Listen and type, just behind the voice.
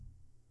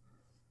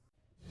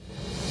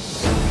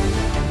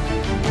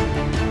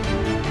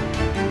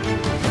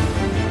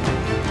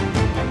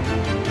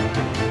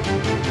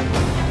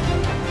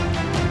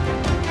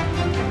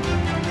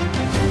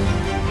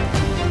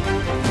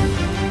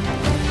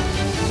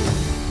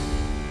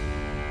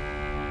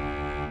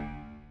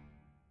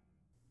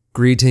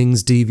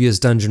Greetings, devious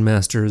dungeon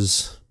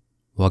masters.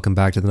 Welcome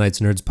back to the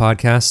Knights and Nerds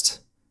podcast.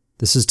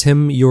 This is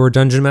Tim, your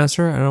dungeon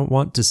master. I don't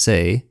want to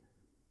say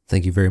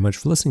thank you very much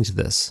for listening to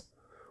this.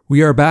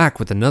 We are back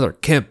with another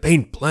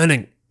campaign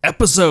planning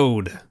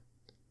episode.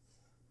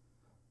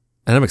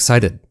 And I'm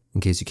excited,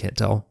 in case you can't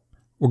tell.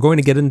 We're going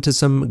to get into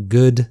some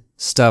good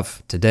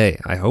stuff today,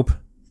 I hope.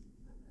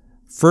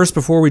 First,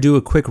 before we do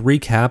a quick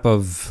recap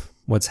of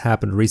what's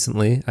happened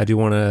recently, I do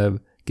want to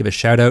give a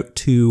shout out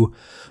to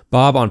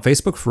Bob on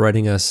Facebook for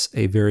writing us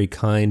a very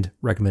kind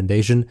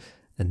recommendation,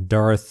 and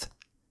Darth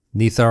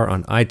Nithar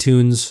on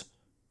iTunes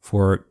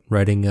for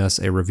writing us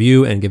a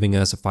review and giving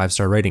us a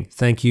 5-star rating.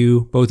 Thank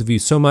you, both of you,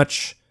 so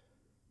much.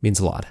 Means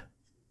a lot.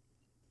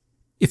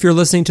 If you're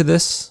listening to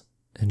this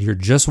and you're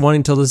just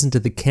wanting to listen to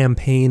the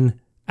campaign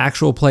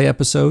actual play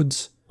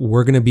episodes,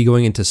 we're going to be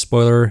going into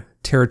spoiler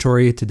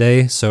territory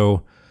today,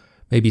 so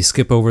maybe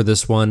skip over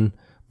this one.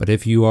 But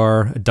if you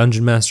are a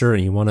dungeon master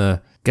and you want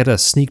to get a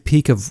sneak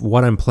peek of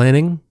what I'm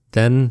planning,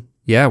 then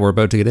yeah, we're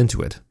about to get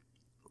into it.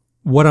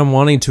 What I'm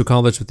wanting to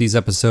accomplish with these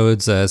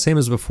episodes, same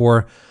as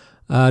before,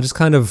 just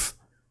kind of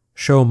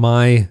show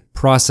my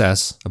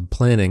process of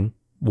planning,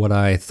 what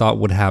I thought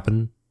would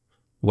happen,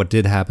 what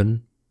did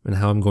happen, and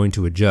how I'm going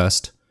to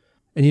adjust.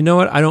 And you know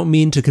what? I don't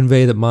mean to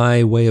convey that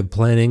my way of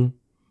planning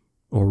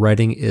or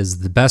writing is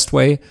the best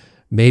way.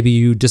 Maybe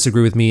you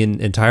disagree with me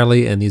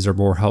entirely, and these are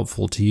more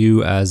helpful to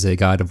you as a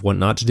guide of what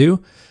not to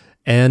do.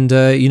 And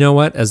you know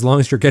what? As long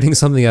as you're getting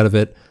something out of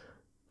it,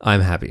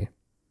 I'm happy.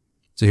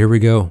 So here we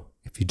go.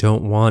 If you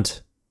don't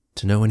want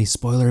to know any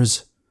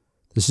spoilers,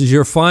 this is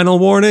your final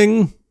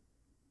warning.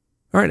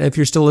 All right, if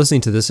you're still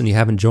listening to this and you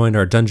haven't joined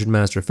our Dungeon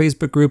Master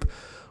Facebook group,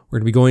 we're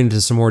going to be going into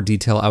some more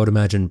detail, I would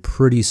imagine,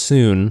 pretty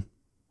soon,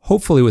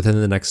 hopefully within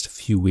the next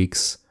few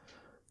weeks,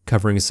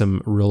 covering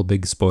some real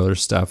big spoiler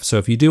stuff. So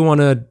if you do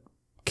want to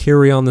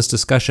carry on this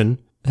discussion,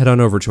 head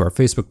on over to our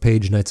Facebook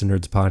page, Knights and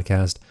Nerds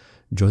Podcast.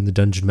 Join the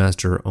Dungeon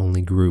Master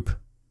only group.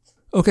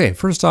 Okay,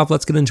 first off,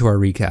 let's get into our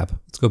recap.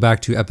 Let's go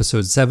back to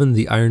episode 7,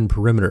 The Iron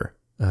Perimeter.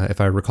 If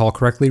I recall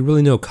correctly,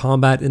 really no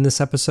combat in this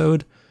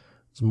episode.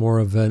 It's more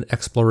of an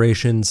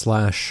exploration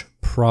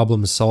 /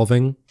 problem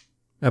solving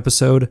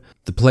episode.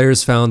 The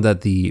players found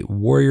that the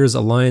Warriors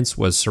Alliance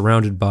was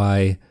surrounded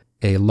by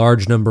a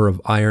large number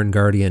of Iron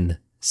Guardian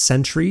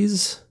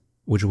sentries,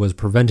 which was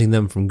preventing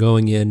them from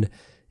going in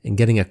and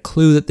getting a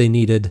clue that they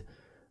needed.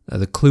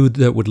 The clue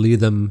that would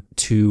lead them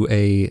to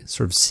a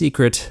sort of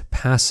secret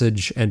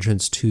passage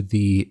entrance to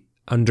the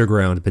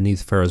underground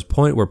beneath Pharaoh's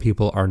Point where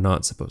people are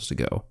not supposed to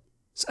go.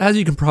 So as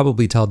you can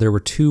probably tell, there were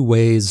two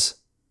ways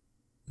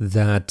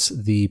that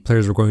the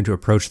players were going to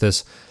approach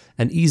this,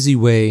 an easy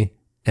way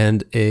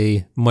and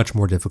a much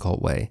more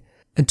difficult way.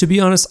 And to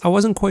be honest, I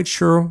wasn't quite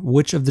sure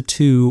which of the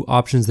two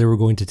options they were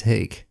going to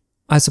take.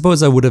 I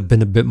suppose I would have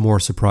been a bit more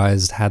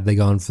surprised had they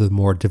gone for the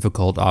more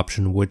difficult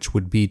option, which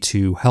would be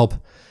to help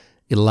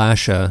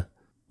Elisha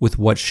with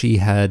what she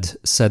had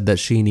said that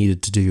she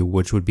needed to do,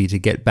 which would be to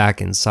get back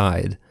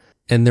inside.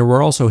 And there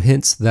were also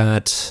hints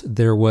that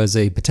there was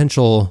a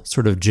potential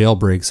sort of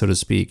jailbreak, so to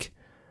speak,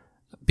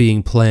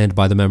 being planned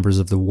by the members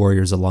of the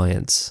Warriors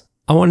Alliance.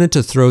 I wanted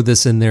to throw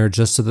this in there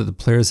just so that the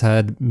players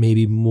had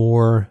maybe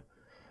a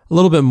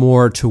little bit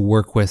more to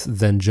work with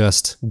than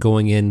just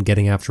going in,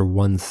 getting after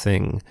one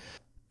thing.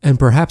 And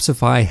perhaps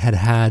if I had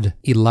had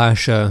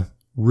Elisha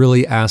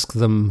really ask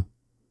them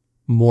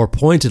more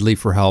pointedly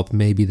for help,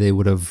 maybe they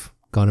would have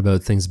gone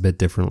about things a bit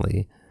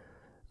differently.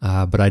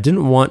 But I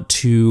didn't want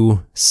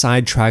to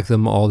sidetrack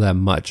them all that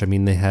much. I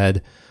mean,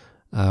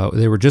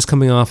 they were just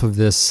coming off of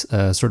this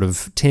sort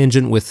of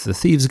tangent with the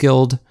Thieves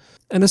Guild,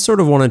 and I sort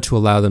of wanted to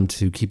allow them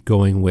to keep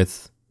going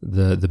with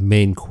the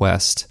main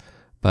quest.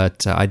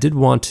 But I did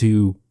want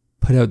to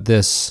put out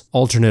this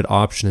alternate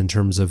option in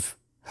terms of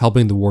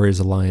helping the Warriors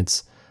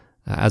Alliance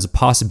as a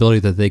possibility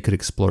that they could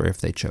explore if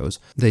they chose.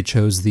 They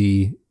chose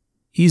the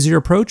easier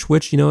approach,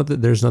 which,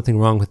 there's nothing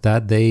wrong with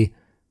that. They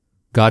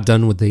got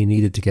done what they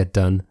needed to get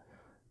done.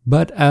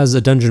 But as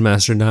a dungeon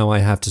master, now I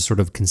have to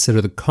sort of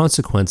consider the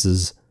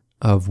consequences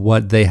of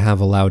what they have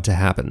allowed to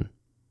happen,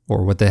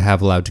 or what they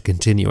have allowed to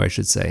continue, I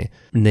should say,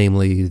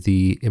 namely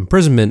the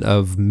imprisonment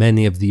of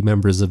many of the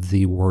members of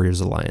the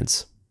Warriors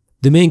Alliance.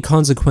 The main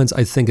consequence,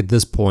 I think, at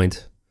this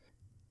point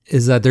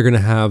is that they're going to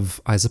have,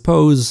 I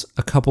suppose,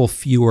 a couple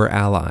fewer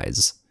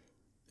allies.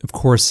 Of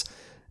course,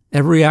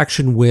 every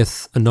action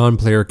with a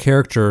non-player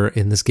character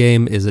in this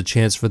game is a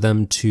chance for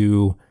them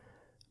to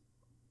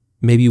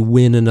maybe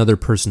win another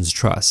person's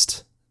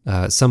trust.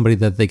 Somebody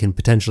that they can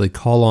potentially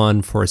call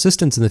on for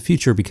assistance in the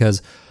future,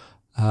 because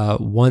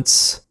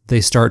once they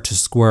start to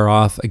square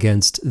off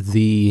against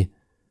the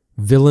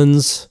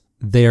villains,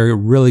 they're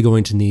really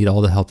going to need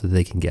all the help that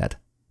they can get.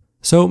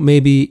 So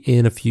maybe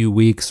in a few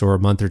weeks or a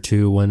month or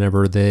two,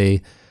 whenever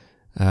they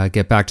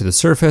get back to the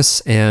surface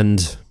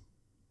and,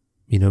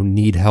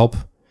 need help,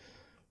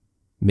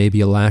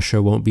 maybe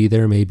Elisha won't be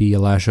there. Maybe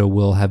Elisha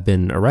will have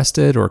been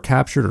arrested or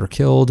captured or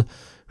killed.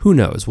 Who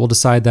knows? We'll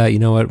decide that,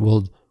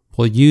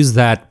 we'll use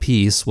that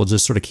piece. We'll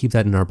just sort of keep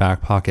that in our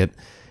back pocket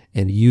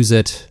and use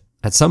it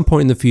at some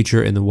point in the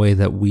future in the way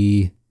that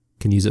we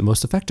can use it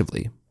most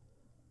effectively.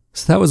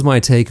 So that was my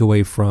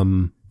takeaway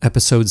from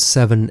episodes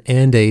 7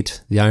 and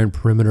 8, the Iron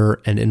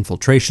Perimeter and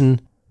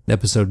Infiltration.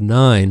 Episode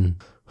 9,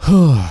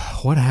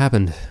 what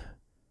happened?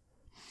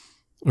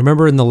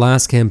 Remember in the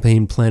last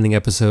campaign planning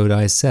episode,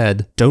 I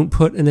said, don't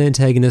put an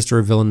antagonist or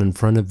a villain in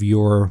front of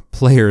your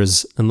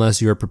players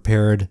unless you're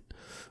prepared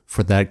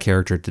for that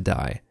character to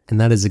die. And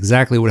that is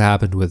exactly what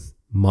happened with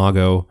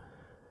Mago,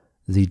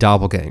 the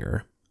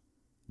doppelganger.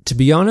 To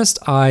be honest,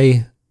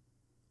 I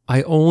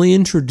only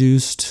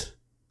introduced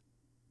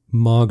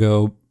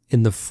Mago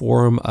in the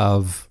form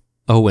of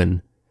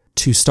Owen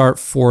to start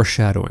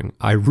foreshadowing.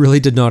 I really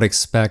did not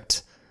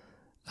expect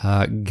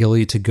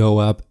Gilly to go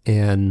up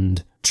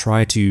and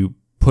try to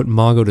put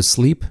Mago to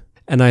sleep,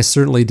 and I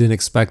certainly didn't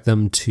expect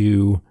them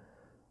to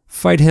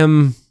fight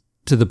him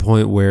to the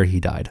point where he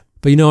died.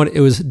 But you know what? It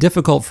was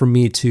difficult for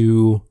me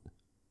to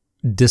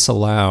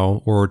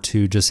disallow or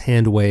to just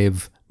hand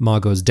wave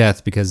Mago's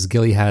death because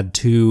Gilly had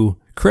 2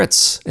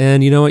 crits,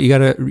 and you know what? You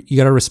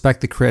gotta respect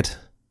the crit.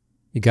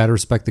 You gotta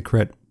respect the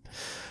crit.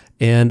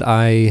 And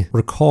I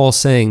recall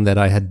saying that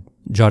I had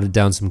jotted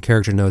down some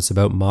character notes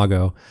about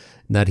Mago,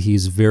 and that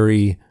he's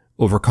very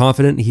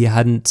overconfident. He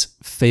hadn't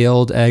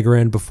failed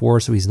Agaran before,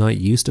 so he's not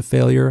used to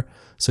failure.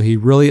 So he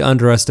really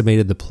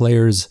underestimated the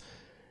players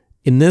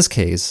in this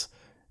case.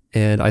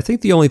 And I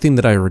think the only thing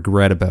that I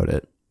regret about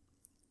it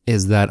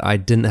is that I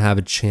didn't have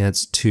a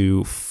chance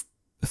to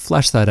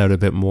flesh that out a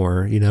bit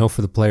more,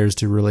 for the players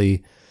to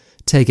really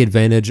take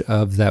advantage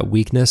of that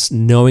weakness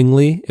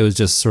knowingly. It was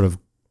just sort of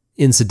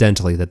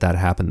incidentally that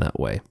happened that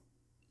way.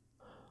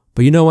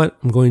 But you know what?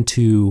 I'm going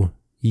to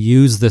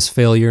use this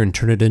failure and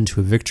turn it into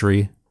a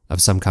victory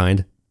of some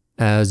kind.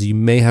 As you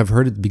may have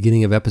heard at the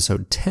beginning of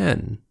episode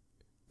 10,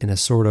 in a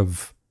sort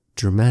of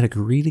dramatic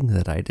reading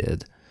that I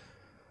did,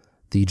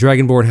 the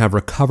Dragonborn have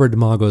recovered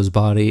Mago's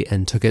body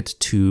and took it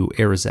to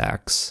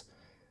Arazax,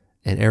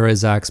 and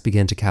Arazax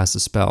began to cast a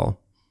spell.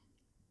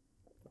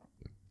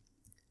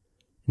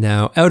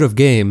 Now, out of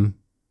game,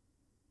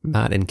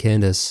 Matt and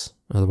Candace,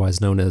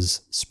 otherwise known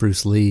as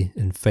Spruce Lee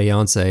and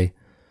Fayonce,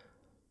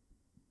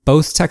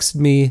 both texted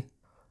me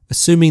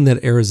assuming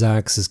that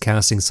Arazax is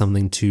casting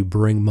something to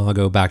bring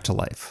Mago back to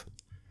life.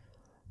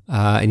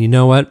 And you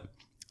know what?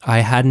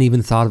 I hadn't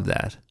even thought of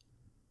that.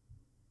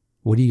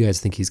 What do you guys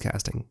think he's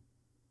casting?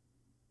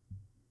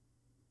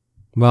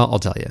 Well, I'll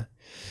tell you.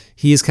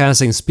 He is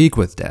casting Speak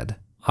with Dead.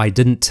 I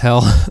didn't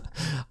tell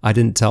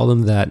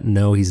them that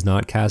no, he's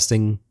not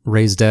casting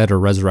Raise Dead or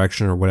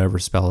Resurrection or whatever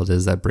spell it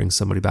is that brings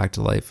somebody back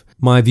to life.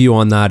 My view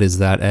on that is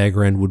that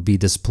Agaran would be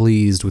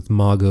displeased with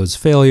Mago's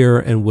failure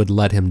and would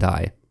let him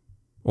die,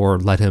 or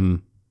let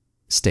him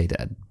stay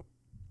dead.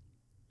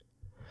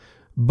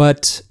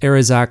 But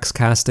Arazax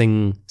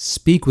casting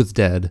Speak with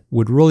Dead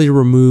would really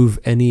remove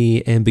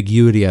any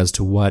ambiguity as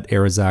to what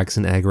Arazax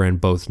and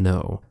Agaran both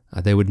know.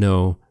 They would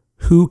know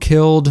who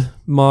killed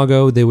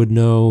Mago, they would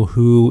know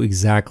who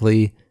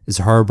exactly is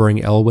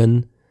harboring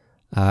Elwyn,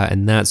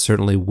 and that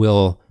certainly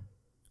will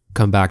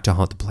come back to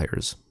haunt the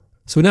players.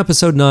 So in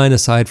episode 9,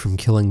 aside from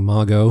killing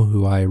Mago,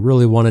 who I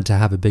really wanted to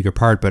have a bigger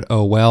part, but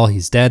oh well,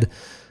 he's dead,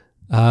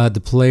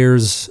 the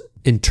players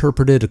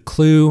interpreted a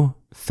clue,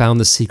 found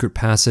the secret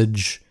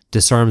passage,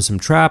 disarmed some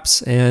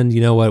traps, and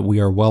you know what? We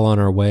are well on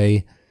our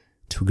way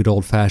to a good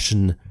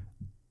old-fashioned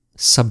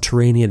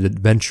subterranean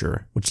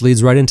adventure, which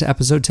leads right into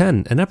episode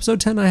 10. And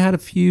episode 10, I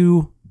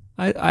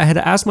had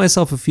asked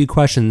myself a few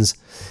questions,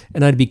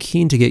 and I'd be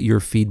keen to get your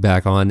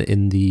feedback on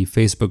in the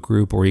Facebook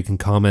group, or you can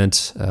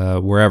comment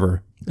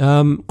wherever.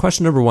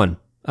 Question number 1.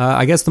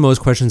 I guess the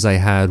most questions I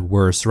had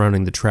were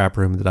surrounding the trap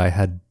room that I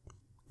had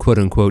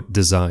quote-unquote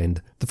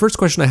designed. The first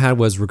question I had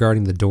was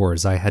regarding the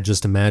doors. I had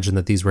just imagined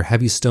that these were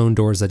heavy stone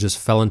doors that just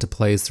fell into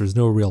place. There's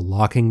no real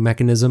locking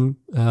mechanism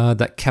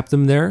that kept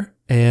them there.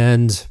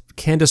 And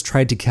Candace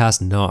tried to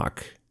cast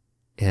Knock,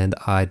 and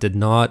I did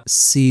not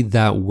see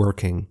that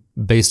working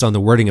based on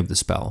the wording of the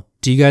spell.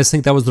 Do you guys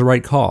think that was the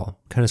right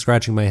call? Kind of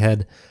scratching my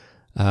head.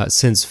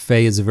 Since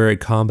Faye is a very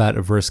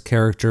combat-averse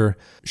character,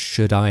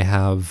 should I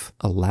have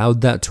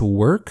allowed that to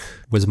work?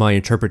 Was my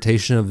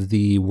interpretation of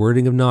the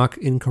wording of Knock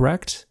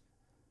incorrect?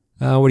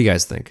 What do you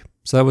guys think?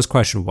 So that was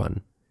question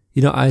 1.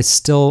 I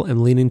still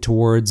am leaning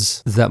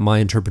towards that my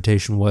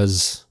interpretation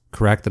was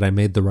correct, that I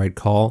made the right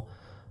call.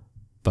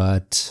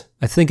 But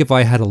I think if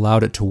I had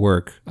allowed it to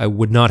work, I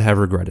would not have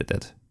regretted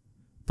it.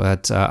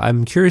 But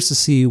I'm curious to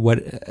see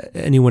what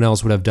anyone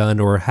else would have done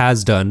or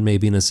has done,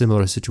 maybe in a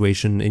similar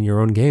situation in your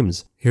own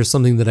games. Here's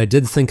something that I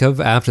did think of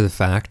after the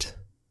fact.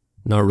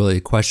 Not really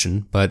a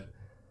question, but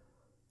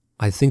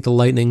I think the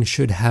lightning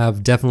should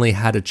have definitely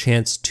had a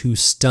chance to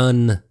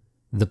stun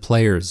the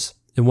players.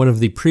 In one of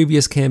the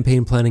previous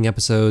campaign planning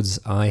episodes,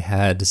 I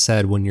had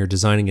said when you're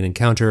designing an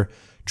encounter,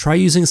 try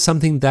using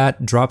something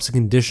that drops a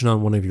condition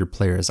on one of your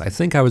players. I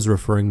think I was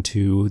referring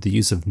to the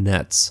use of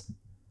nets.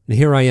 And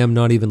here I am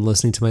not even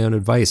listening to my own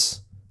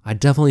advice. I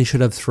definitely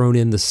should have thrown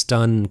in the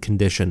stun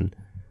condition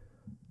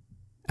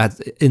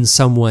in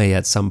some way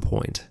at some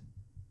point.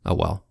 Oh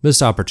well,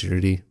 missed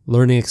opportunity,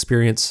 learning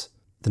experience.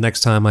 The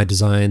next time I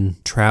design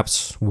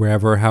traps,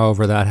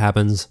 however that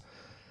happens,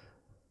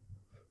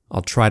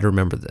 I'll try to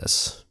remember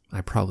this.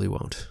 I probably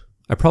won't.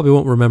 I probably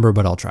won't remember,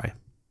 but I'll try.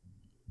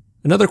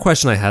 Another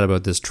question I had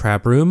about this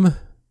trap room: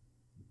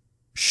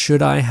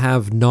 should I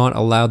have not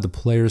allowed the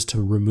players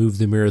to remove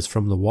the mirrors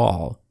from the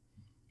wall?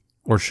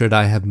 Or should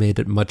I have made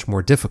it much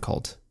more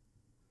difficult?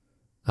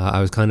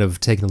 I was kind of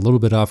taken a little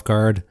bit off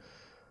guard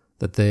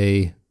that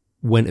they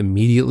went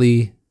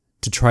immediately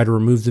to try to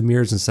remove the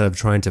mirrors instead of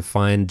trying to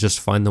find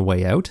the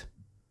way out.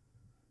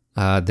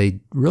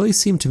 They really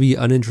seem to be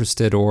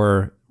uninterested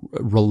or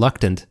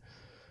reluctant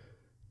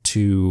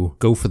to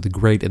go for the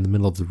grate in the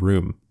middle of the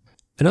room.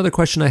 Another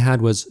question I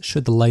had was,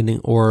 should the lightning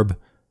orb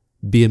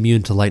be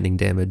immune to lightning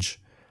damage?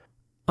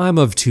 I'm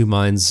of two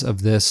minds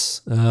of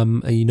this.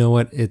 You know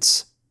what?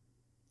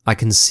 I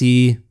can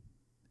see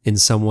in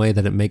some way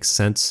that it makes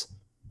sense.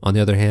 On the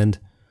other hand,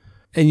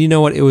 and you know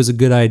what? It was a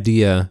good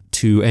idea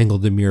to angle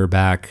the mirror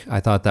back.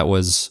 I thought that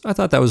was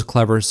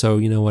clever. So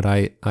you know what?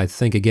 I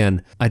think,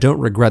 again, I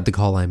don't regret the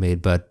call I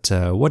made. But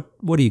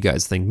what do you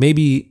guys think?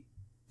 Maybe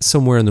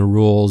somewhere in the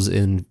rules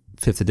in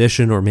 5th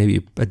edition, or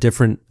maybe a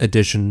different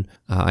edition.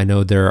 I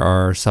know there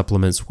are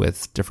supplements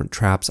with different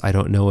traps. I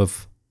don't know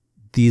if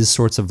these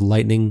sorts of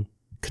lightning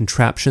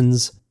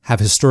contraptions have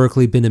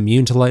historically been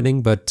immune to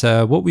lightning, but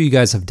what would you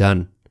guys have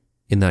done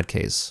in that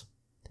case?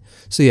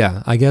 So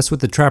yeah, I guess with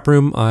the trap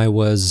room, I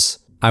was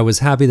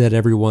happy that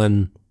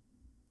everyone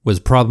was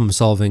problem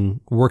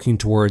solving, working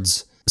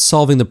towards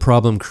solving the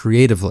problem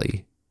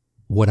creatively.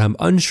 What I'm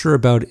unsure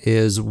about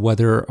is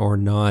whether or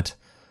not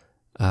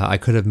I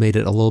could have made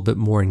it a little bit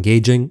more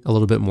engaging, a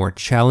little bit more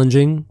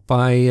challenging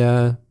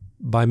by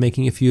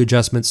making a few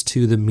adjustments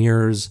to the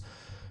mirrors,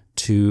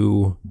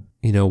 to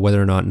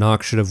whether or not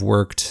knock should have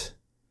worked,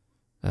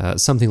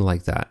 something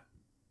like that.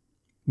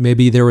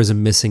 Maybe there was a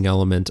missing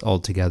element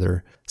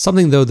altogether.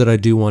 Something, though, that I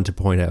do want to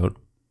point out.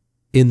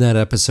 In that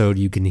episode,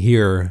 you can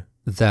hear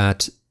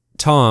that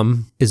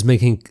Tom is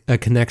making a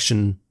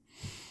connection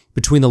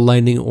between the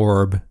lightning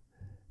orb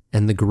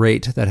and the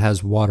grate that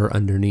has water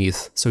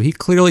underneath. So he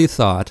clearly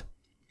thought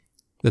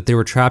that they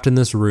were trapped in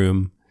this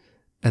room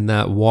and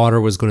that water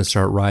was going to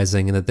start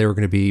rising and that they were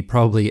going to be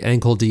probably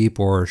ankle deep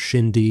or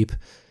shin deep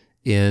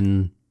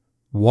in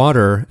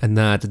water, and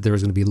that there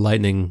was going to be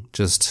lightning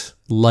just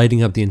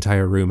lighting up the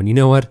entire room. And you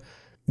know what?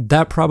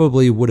 That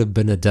probably would have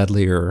been a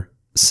deadlier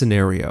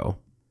scenario.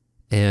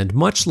 And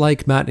much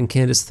like Matt and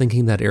Candace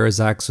thinking that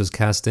Arazax was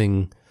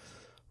casting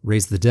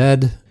Raise the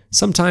Dead,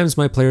 sometimes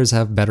my players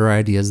have better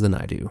ideas than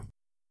I do.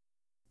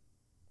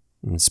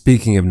 And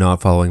speaking of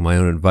not following my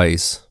own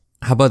advice,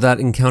 how about that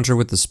encounter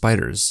with the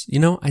spiders?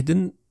 I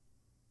didn't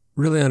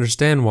really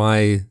understand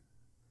why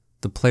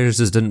the players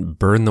just didn't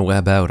burn the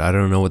web out. I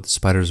don't know what the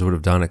spiders would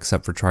have done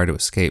except for try to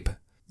escape.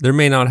 There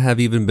may not have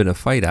even been a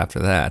fight after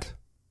that.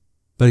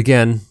 But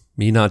again,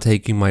 me not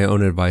taking my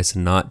own advice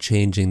and not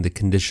changing the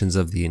conditions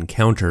of the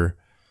encounter,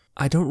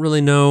 I don't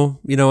really know.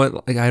 You know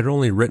what? I had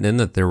only written in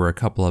that there were a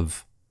couple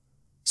of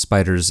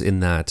spiders in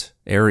that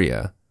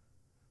area.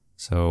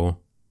 So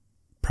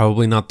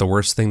probably not the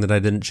worst thing that I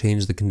didn't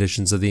change the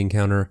conditions of the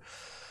encounter.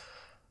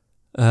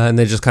 And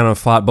they just kind of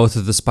fought both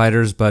of the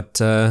spiders,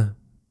 but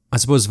I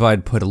suppose if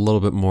I'd put a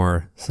little bit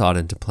more thought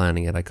into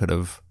planning it, I could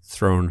have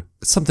thrown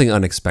something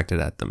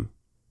unexpected at them.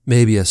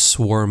 Maybe a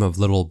swarm of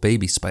little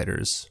baby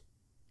spiders.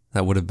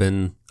 That would have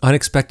been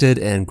unexpected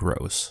and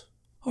gross.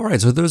 All right,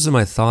 so those are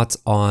my thoughts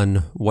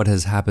on what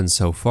has happened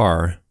so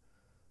far.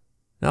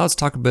 Now let's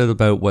talk a bit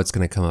about what's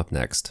going to come up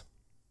next.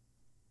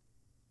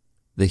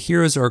 The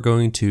heroes are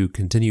going to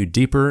continue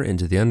deeper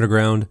into the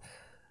underground.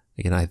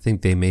 Again, I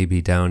think they may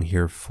be down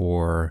here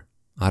for,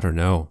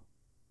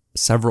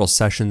 several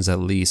sessions at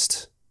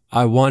least.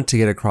 I want to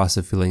get across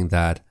the feeling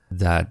that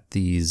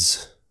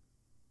these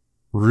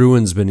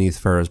ruins beneath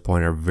Pharaoh's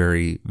Point are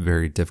very,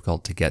 very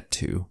difficult to get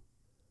to.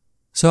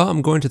 So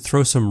I'm going to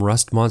throw some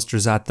rust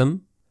monsters at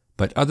them,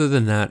 but other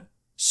than that,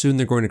 soon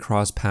they're going to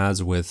cross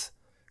paths with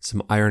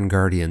some Iron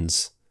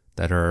Guardians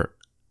that are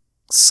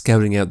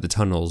scouting out the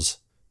tunnels,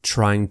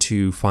 trying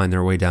to find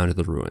their way down to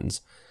the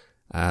ruins.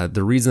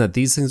 The reason that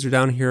these things are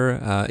down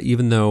here,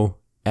 even though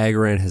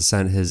Agaran has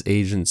sent his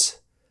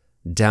agents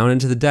down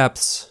into the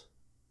depths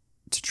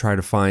to try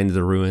to find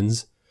the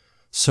ruins,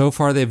 so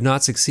far they've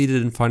not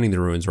succeeded in finding the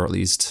ruins, or at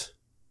least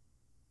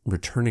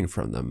returning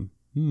from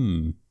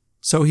them.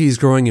 So he's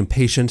growing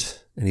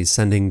impatient, and he's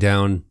sending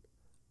down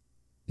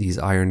these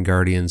Iron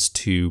Guardians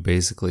to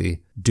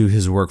basically do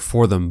his work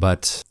for them,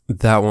 but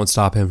that won't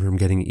stop him from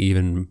getting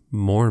even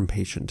more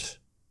impatient.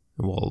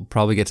 And we'll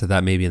probably get to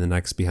that maybe in the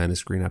next Behind the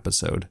Screen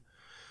episode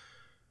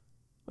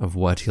of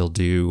what he'll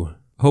do,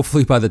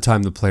 hopefully by the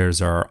time the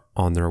players are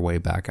on their way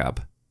back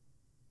up.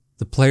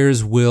 The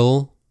players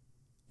will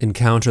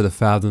encounter the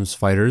Fathoms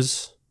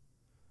fighters.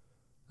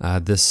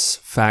 This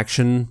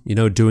faction,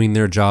 doing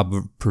their job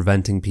of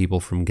preventing people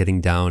from getting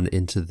down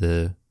into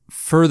the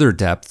further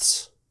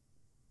depths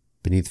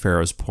beneath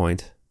Pharaoh's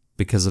Point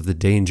because of the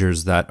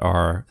dangers that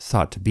are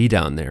thought to be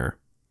down there.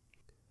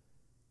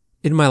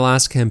 In my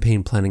last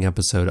campaign planning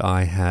episode,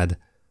 I had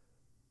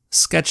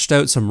sketched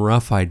out some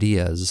rough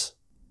ideas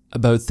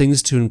about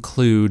things to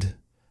include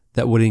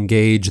that would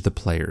engage the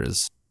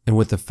players. And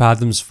with the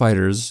Fathoms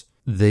fighters,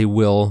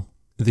 the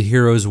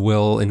heroes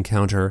will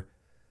encounter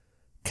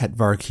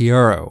Ketvar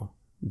Kiaro,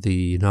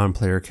 the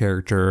non-player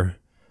character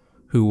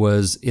who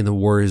was in the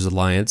Warriors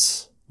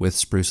Alliance with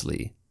Spruce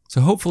Lee.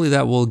 So hopefully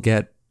that will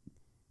get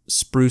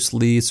Spruce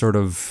Lee sort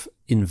of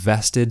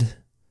invested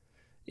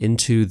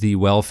into the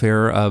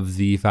welfare of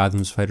the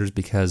Fathoms fighters,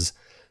 because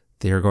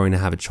they are going to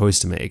have a choice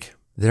to make.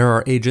 There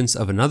are agents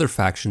of another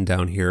faction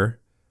down here,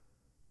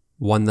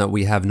 one that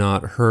we have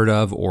not heard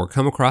of or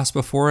come across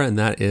before, and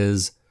that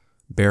is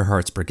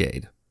Bearheart's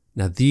Brigade.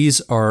 Now,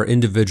 these are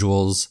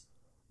individuals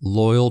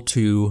loyal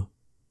to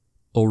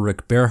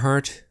Ulrich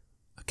Bearheart,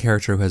 a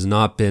character who has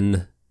not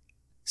been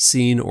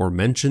seen or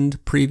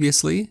mentioned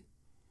previously.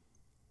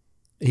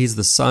 He's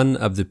the son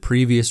of the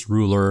previous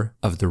ruler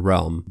of the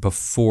realm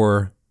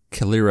before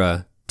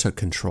Kalira took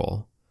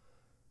control.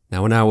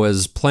 Now, when I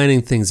was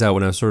planning things out,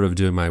 when I was sort of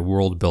doing my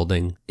world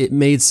building, it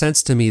made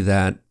sense to me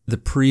that the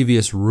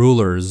previous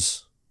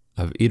rulers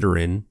of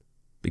Edorin,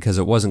 because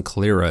it wasn't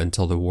Kalira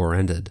until the war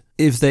ended,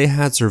 if they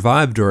had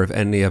survived, or if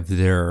any of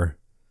their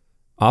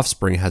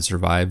offspring had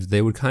survived,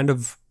 they would kind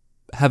of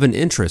have an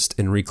interest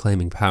in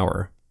reclaiming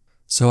power.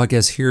 So I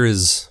guess here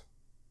is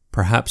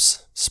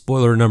perhaps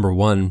spoiler number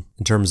one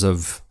in terms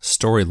of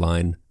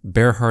storyline.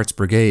 Bearheart's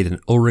Brigade and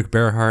Ulrich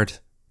Bearheart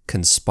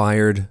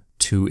conspired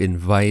to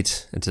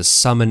invite and to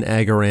summon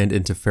Agarand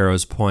into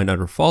Pharaoh's Point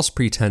under false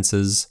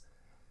pretenses,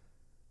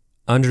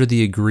 under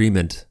the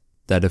agreement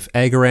that if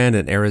Agarand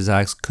and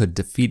Arazax could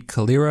defeat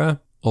Kalira,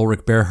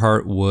 Ulrich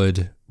Bearheart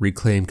would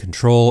reclaim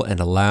control and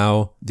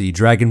allow the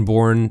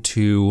Dragonborn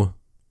to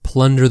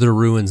plunder the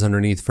ruins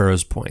underneath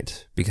Pharaoh's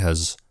Point,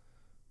 because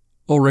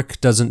Ulrich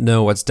doesn't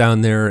know what's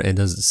down there and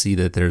doesn't see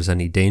that there's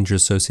any danger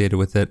associated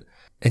with it,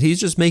 and he's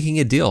just making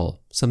a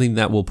deal, something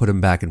that will put him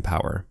back in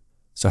power.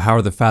 So how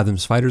are the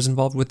Fathoms fighters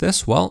involved with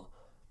this? Well,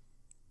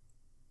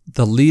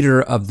 the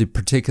leader of the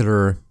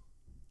particular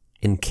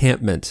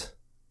encampment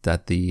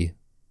that the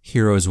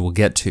heroes will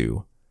get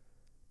to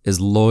is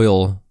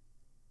loyal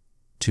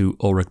to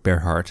Ulrich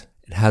Bearheart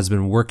and has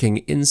been working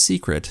in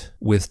secret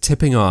with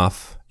tipping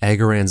off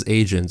Agarand's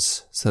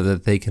agents so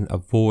that they can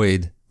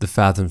avoid the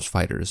Fathoms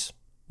fighters.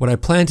 What I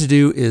plan to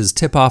do is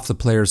tip off the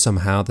players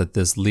somehow that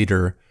this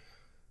leader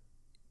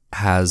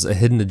has a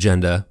hidden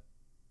agenda,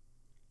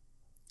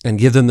 and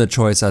give them the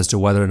choice as to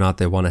whether or not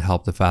they want to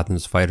help the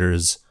Fathoms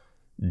fighters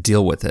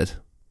deal with it.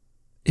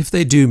 If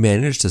they do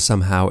manage to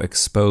somehow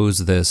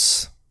expose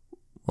this,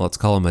 well, let's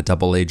call him a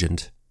double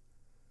agent,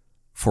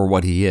 for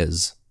what he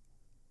is,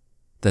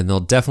 then they'll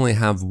definitely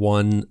have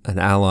an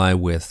ally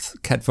with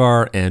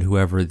Ketvar and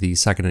whoever the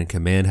second in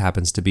command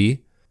happens to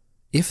be.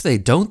 If they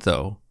don't,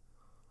 though,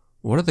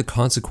 what are the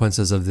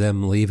consequences of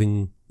them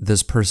leaving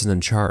this person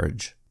in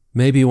charge?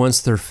 Maybe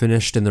once they're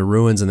finished in the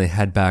ruins and they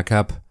head back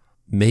up,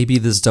 maybe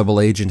this double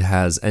agent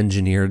has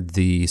engineered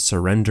the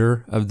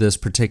surrender of this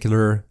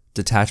particular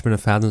detachment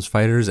of Fathoms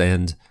fighters,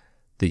 and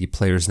the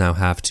players now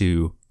have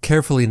to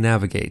carefully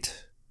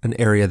navigate an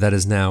area that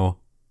is now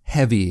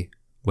heavy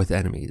with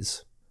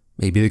enemies.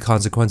 Maybe the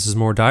consequence is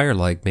more dire,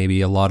 like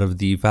maybe a lot of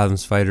the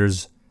Fathoms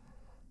fighters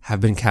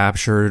have been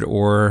captured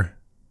or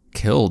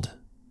killed.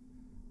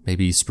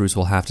 Maybe Spruce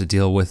will have to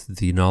deal with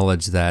the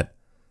knowledge that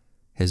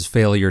his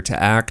failure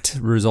to act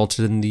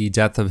resulted in the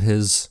death of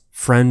his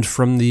friend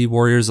from the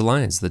Warriors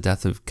Alliance, the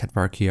death of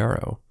Ketvar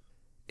Kiaro.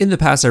 In the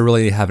past, I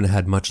really haven't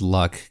had much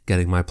luck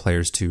getting my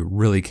players to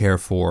really care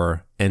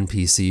for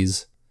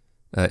NPCs.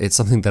 It's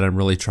something that I'm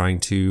really trying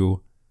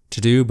to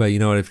do, but you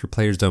know what, if your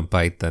players don't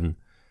bite, then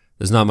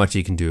there's not much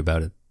you can do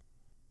about it.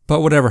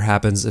 But whatever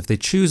happens, if they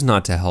choose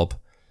not to help,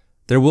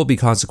 there will be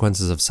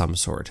consequences of some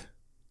sort.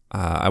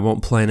 I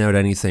won't plan out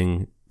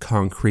anything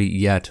concrete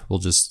yet, we'll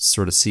just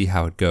sort of see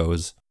how it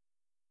goes.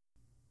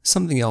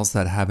 Something else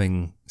that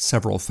having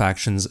several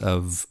factions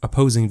of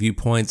opposing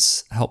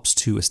viewpoints helps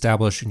to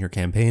establish in your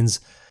campaigns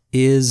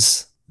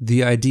is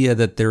the idea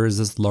that there is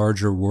this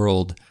larger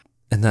world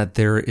and that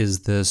there is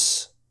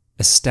this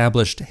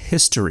established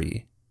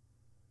history,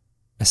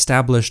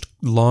 established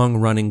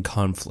long-running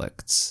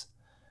conflicts.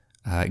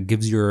 It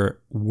gives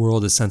your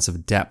world a sense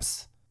of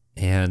depth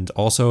and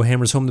also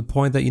hammers home the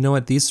point that, you know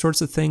what, these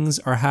sorts of things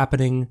are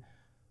happening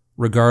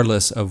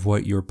regardless of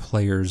what your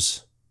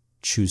players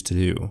choose to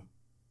do.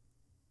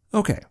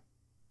 Okay,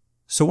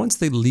 so once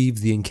they leave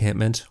the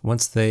encampment,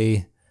 once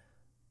they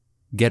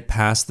get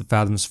past the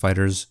Fathoms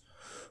fighters,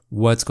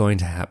 what's going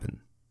to happen?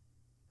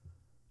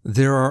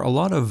 There are a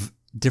lot of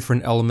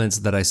different elements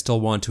that I still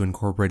want to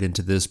incorporate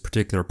into this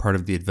particular part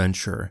of the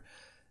adventure,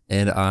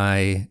 and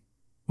I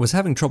was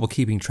having trouble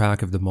keeping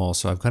track of them all,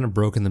 so I've kind of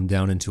broken them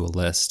down into a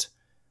list.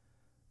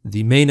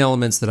 The main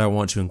elements that I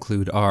want to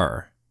include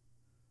are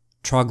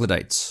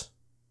troglodytes,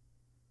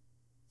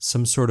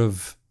 some sort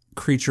of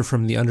creature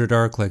from the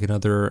Underdark like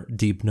another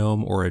deep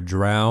gnome or a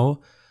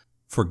drow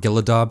for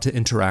Giladob to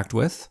interact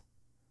with,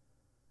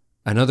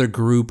 another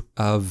group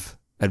of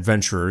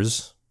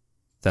adventurers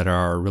that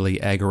are really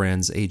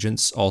Agarand's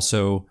agents,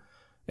 also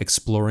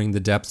exploring the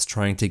depths,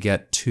 trying to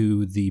get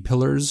to the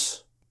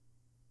pillars,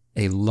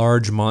 a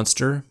large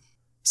monster,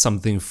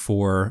 something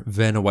for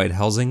Vanna White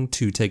Helsing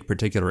to take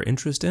particular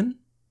interest in.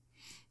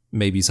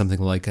 Maybe something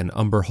like an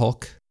Umber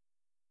Hulk.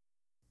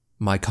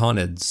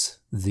 Myconids,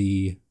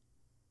 the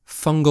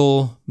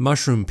fungal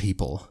mushroom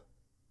people.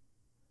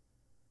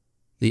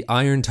 The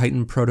Iron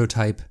Titan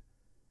prototype.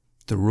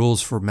 The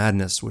Rules for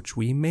Madness, which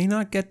we may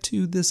not get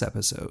to this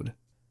episode.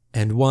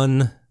 And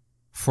one,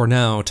 for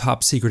now,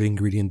 top secret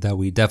ingredient that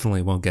we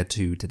definitely won't get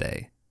to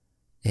today.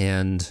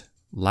 And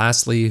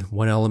lastly,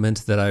 one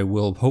element that I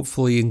will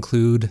hopefully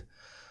include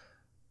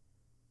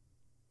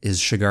is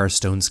Shigar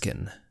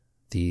Stoneskin,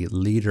 the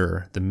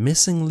leader, the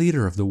missing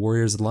leader of the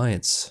Warriors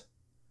Alliance.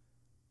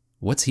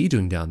 What's he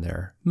doing down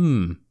there?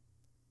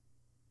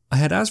 I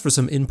had asked for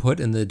some input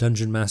in the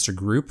Dungeon Master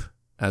group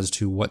as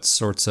to what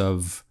sorts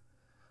of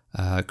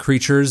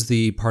creatures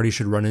the party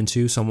should run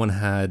into. Someone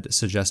had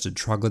suggested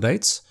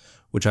troglodytes,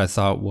 which I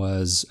thought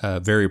was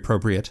very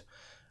appropriate,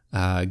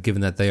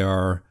 given that they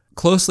are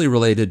closely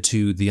related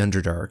to the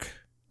Underdark.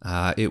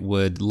 It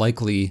would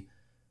likely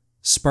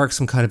spark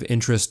some kind of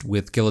interest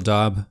with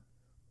Gilladab,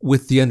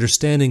 with the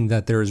understanding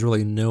that there is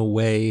really no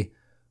way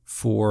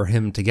for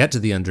him to get to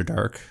the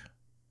Underdark,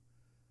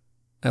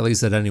 at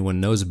least that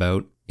anyone knows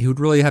about. He would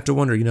really have to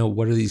wonder,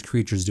 what are these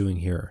creatures doing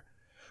here?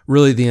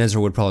 Really, the answer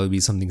would probably be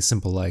something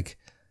simple like,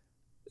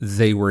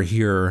 they were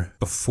here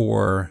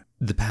before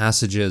the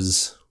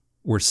passages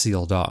were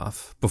sealed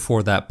off,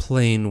 before that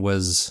plane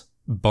was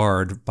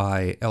barred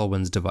by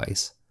Elwyn's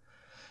device.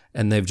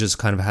 And they've just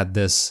kind of had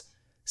this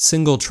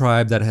single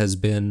tribe that has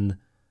been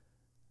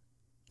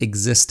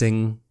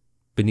existing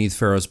beneath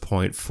Pharaoh's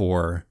Point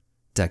for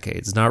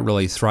decades. Not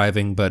really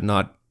thriving, but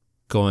not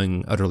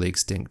going utterly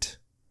extinct.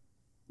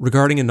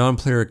 Regarding a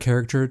non-player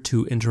character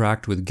to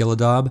interact with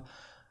Gilladab,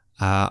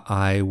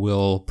 I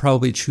will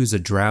probably choose a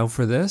drow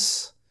for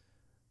this.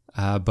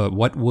 But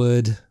what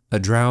would a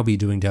drow be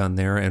doing down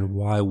there, and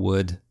why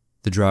would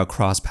the drow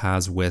cross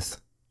paths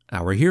with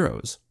our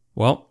heroes?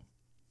 Well,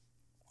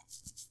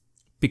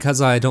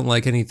 because I don't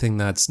like anything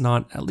that's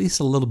not at least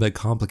a little bit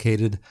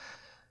complicated,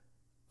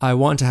 I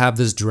want to have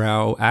this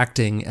drow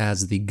acting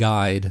as the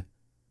guide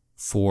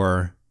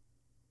for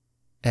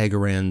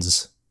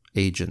Agaran's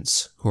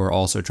agents, who are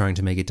also trying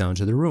to make it down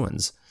to the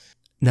ruins.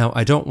 Now,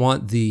 I don't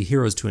want the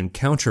heroes to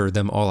encounter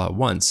them all at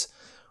once.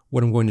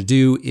 What I'm going to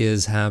do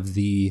is have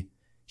the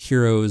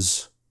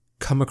heroes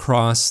come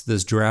across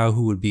this drow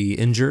who would be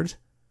injured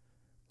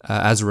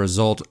as a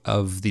result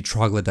of the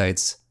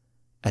troglodytes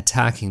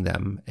attacking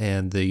them,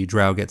 and the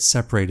drow gets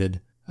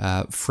separated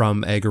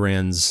from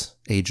Agaran's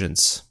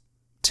agents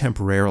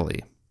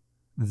temporarily.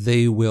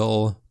 They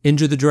will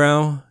injure the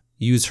drow,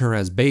 use her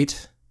as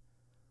bait,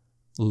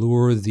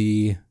 lure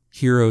the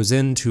heroes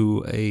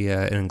into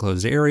an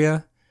enclosed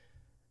area,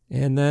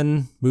 and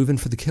then move in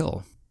for the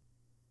kill.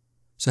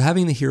 So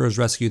having the heroes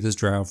rescue this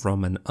drow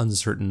from an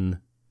uncertain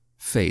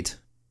fate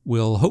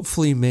will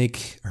hopefully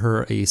make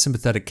her a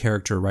sympathetic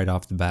character right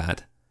off the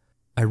bat.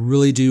 I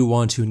really do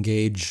want to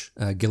engage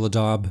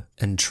Gilladab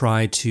and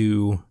try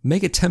to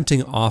make a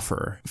tempting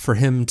offer for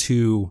him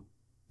to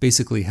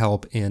basically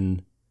help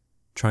in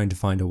trying to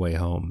find a way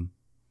home.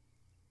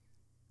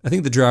 I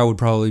think the drow would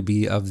probably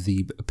be of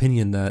the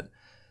opinion that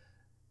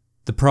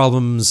the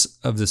problems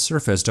of the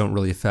surface don't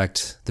really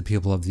affect the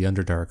people of the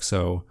Underdark,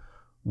 so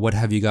what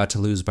have you got to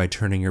lose by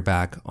turning your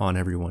back on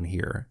everyone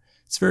here?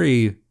 It's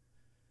very,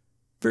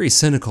 very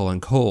cynical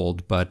and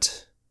cold,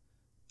 but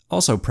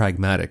also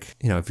pragmatic,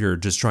 if you're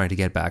just trying to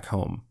get back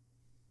home.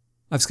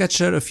 I've sketched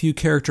out a few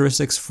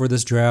characteristics for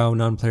this drow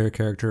non-player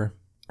character.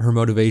 Her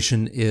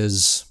motivation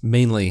is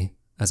mainly,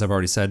 as I've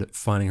already said,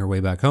 finding her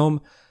way back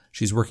home.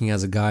 She's working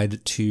as a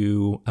guide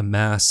to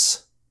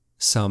amass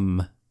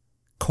some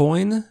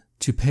coin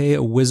to pay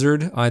a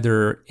wizard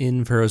either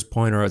in Pharaoh's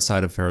Point or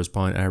outside of Pharaoh's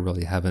Point. I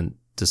really haven't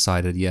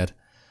decided yet.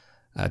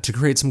 To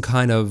create some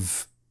kind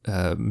of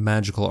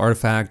magical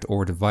artifact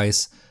or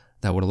device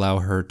that would allow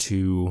her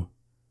to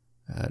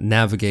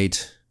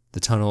navigate the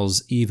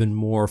tunnels even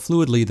more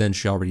fluidly than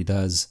she already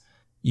does,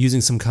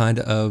 using some kind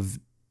of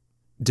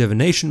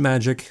divination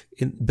magic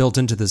built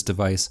into this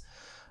device.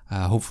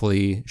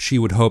 Hopefully, she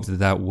would hope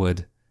that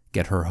would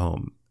get her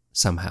home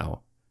somehow.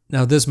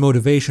 Now, this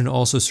motivation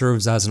also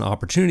serves as an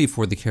opportunity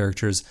for the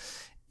characters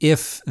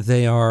if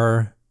they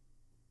are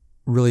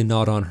really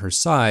not on her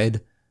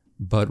side,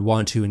 but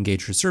want to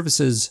engage her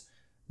services.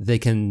 They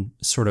can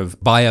sort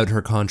of buy out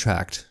her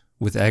contract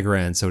with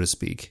Agaran, so to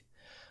speak.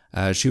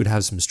 She would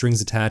have some strings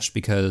attached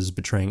because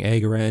betraying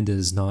Agaran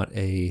is not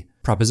a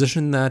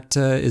proposition that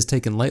is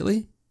taken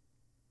lightly.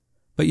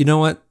 But you know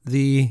what?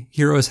 The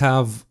heroes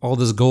have all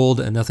this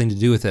gold and nothing to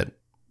do with it.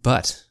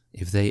 But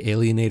if they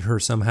alienate her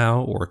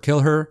somehow or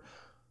kill her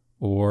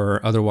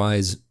or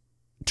otherwise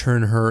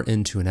turn her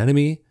into an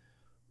enemy,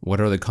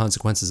 what are the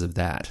consequences of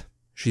that?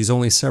 She's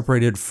only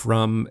separated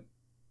from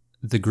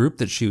the group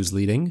that she was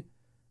leading,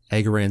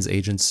 Agaran's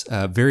agents,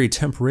 very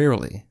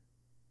temporarily.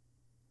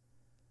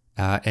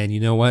 And you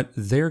know what?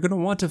 They're going to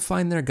want to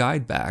find their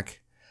guide back.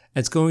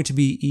 It's going to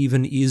be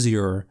even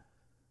easier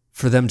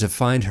for them to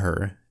find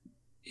her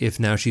if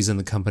now she's in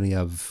the company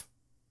of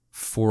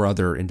 4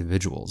 other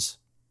individuals.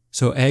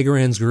 So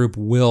Agaran's group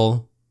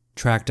will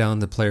track down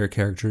the player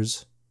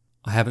characters.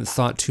 I haven't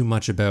thought too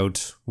much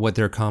about what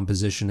their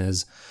composition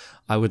is.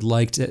 I would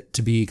like it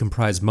to be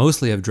comprised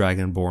mostly of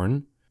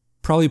Dragonborn.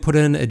 Probably put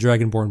in a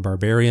Dragonborn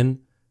Barbarian,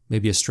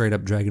 maybe a straight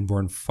up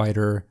Dragonborn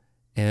Fighter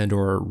and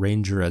or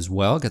Ranger as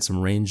well. Get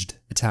some ranged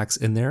attacks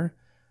in there.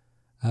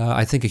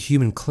 I think a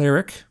human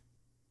Cleric,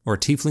 or a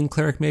Tiefling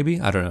Cleric maybe,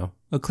 I don't know.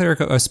 A Cleric,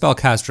 a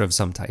Spellcaster of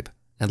some type.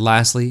 And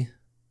lastly,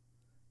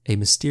 a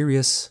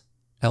mysterious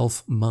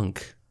Elf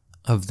Monk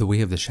of the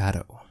Way of the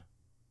Shadow.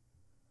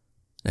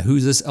 Now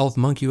who's this Elf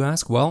Monk, you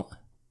ask? Well,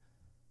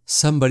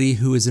 somebody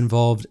who is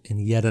involved in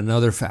yet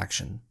another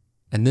faction.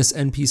 And this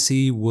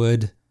NPC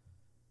would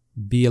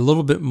be a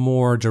little bit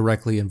more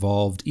directly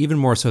involved, even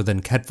more so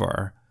than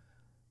Ketvar,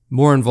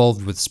 more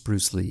involved with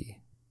Spruce Lee.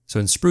 So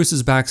in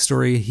Spruce's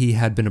backstory, he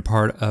had been a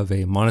part of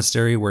a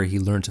monastery where he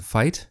learned to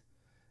fight,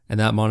 and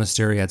that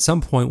monastery at some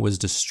point was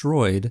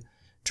destroyed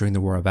during the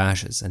War of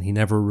Ashes, and he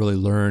never really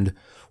learned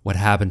what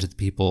happened to the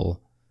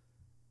people,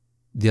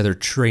 the other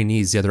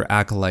trainees, the other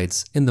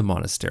acolytes in the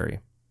monastery.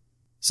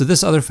 So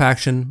this other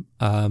faction,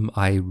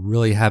 I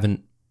really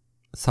haven't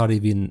thought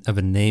even of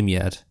a name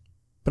yet,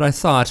 but I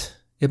thought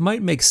it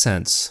might make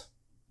sense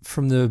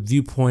from the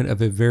viewpoint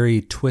of a very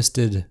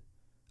twisted,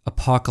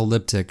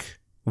 apocalyptic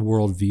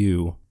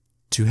worldview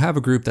to have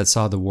a group that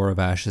saw the War of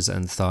Ashes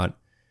and thought,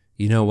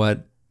 you know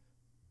what,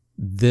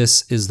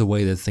 this is the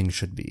way that things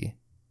should be.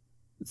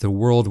 The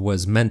world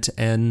was meant to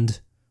end,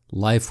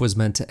 life was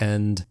meant to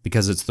end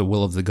because it's the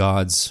will of the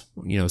gods,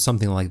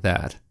 something like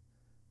that.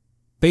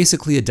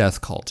 Basically a death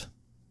cult.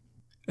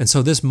 And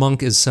so this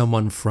monk is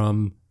someone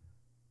from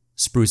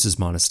Spruce's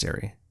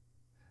monastery.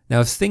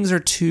 Now, if things are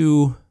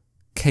too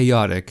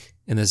chaotic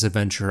in this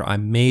adventure, I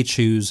may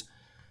choose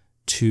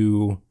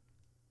to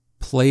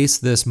place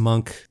this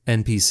monk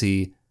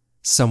NPC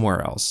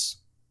somewhere else,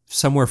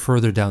 somewhere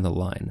further down the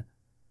line.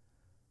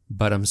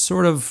 But I'm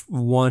sort of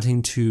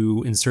wanting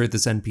to insert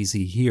this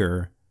NPC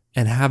here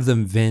and have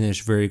them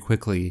vanish very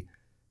quickly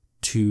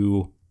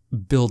to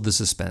build the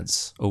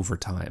suspense over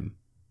time.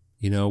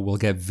 We'll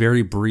get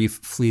very brief,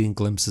 fleeting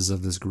glimpses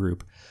of this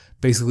group.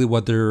 Basically,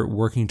 what they're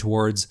working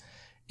towards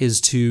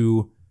is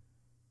to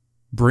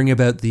bring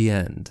about the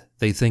end.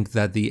 They think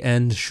that the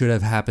end should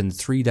have happened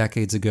 3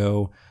 decades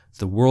ago.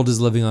 The world is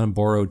living on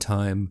borrowed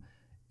time.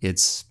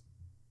 It's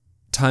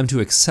time to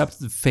accept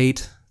the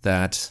fate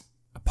that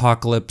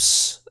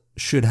apocalypse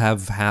should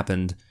have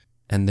happened,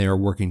 and they are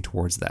working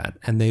towards that.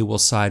 And they will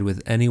side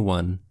with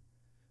anyone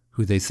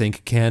who they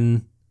think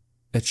can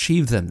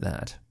achieve them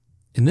that.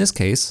 In this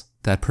case,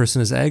 that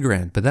person is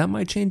Agaran, but that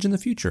might change in the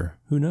future.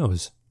 Who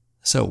knows?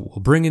 So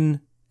we'll bring in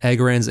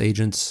Agaran's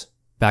agents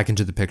back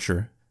into the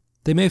picture.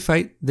 They may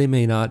fight, they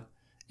may not.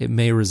 It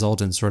may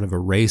result in sort of a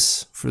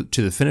race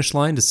to the finish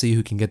line to see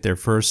who can get there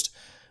first.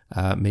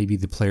 Maybe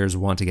the players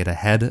want to get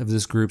ahead of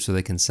this group so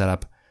they can set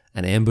up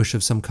an ambush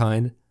of some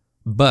kind.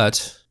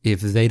 But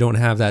if they don't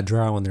have that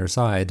drow on their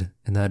side,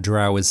 and that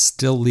drow is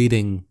still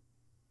leading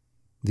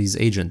these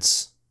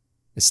agents,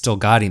 is still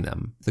guiding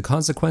them, the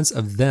consequence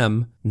of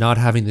them not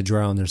having the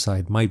drow on their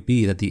side might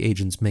be that the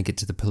agents make it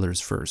to the pillars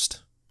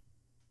first.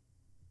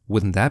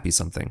 Wouldn't that be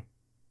something?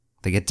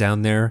 They get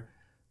down there,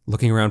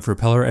 looking around for a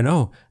pillar, and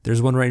oh,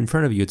 there's one right in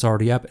front of you. It's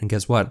already up, and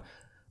guess what?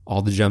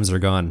 All the gems are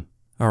gone.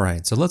 All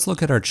right, so let's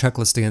look at our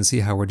checklist again and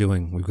see how we're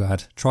doing. We've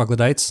got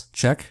troglodytes,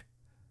 check.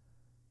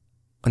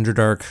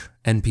 Underdark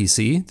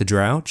NPC, the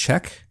drow,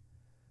 check.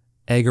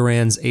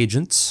 Agaran's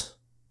agents,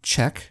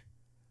 check.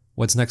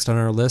 What's next on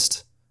our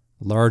list?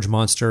 Large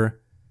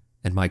monster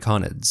and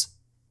myconids.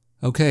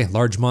 Okay,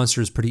 large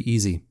monster is pretty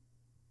easy.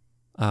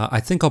 I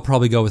think I'll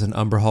probably go with an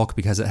Umber Hulk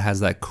because it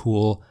has that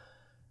cool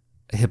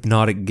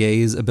hypnotic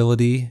gaze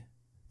ability.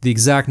 The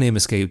exact name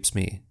escapes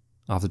me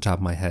off the top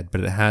of my head,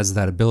 but it has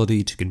that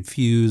ability to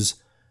confuse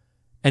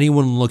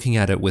anyone looking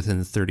at it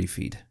within 30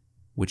 feet,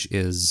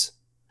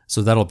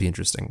 so that'll be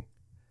interesting.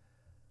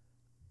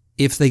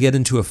 If they get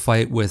into a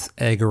fight with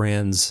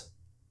Agaran's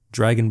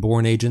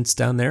Dragonborn agents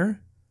down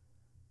there,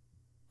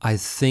 I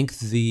think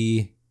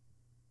the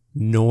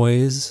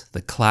noise,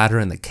 the clatter,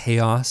 and the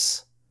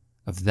chaos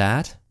of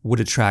that would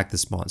attract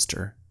this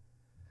monster.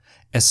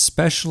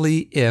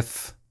 Especially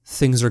if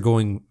things are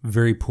going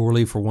very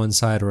poorly for one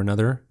side or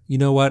another. You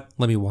know what?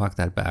 Let me walk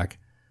that back.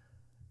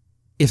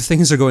 If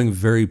things are going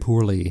very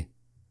poorly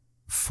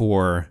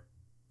for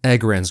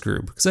Agaran's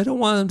group, because I don't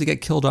want them to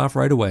get killed off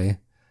right away,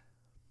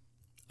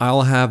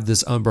 I'll have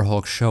this Umber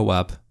Hulk show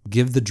up,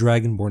 give the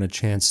Dragonborn a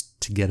chance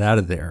to get out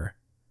of there.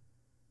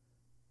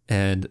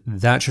 And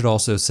that should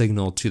also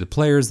signal to the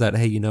players that,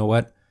 hey, you know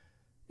what?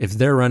 If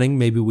they're running,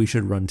 maybe we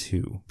should run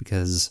too.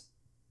 Because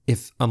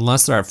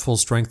unless they're at full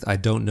strength, I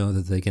don't know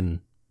that they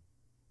can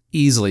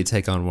easily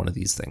take on one of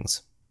these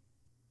things.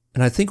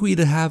 And I think we'd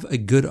have a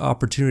good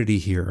opportunity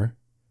here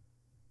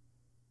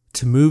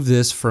to move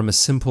this from a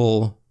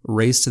simple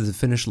race to the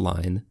finish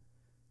line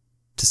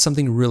to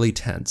something really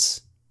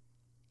tense.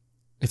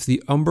 If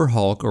the Umber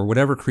Hulk, or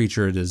whatever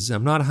creature it is,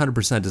 I'm not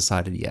 100%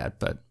 decided yet,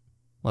 but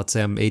let's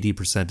say I'm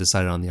 80%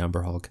 decided on the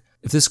Umber Hulk.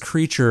 If this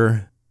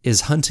creature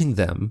is hunting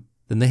them,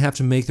 then they have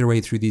to make their way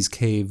through these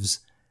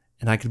caves,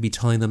 and I could be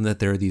telling them that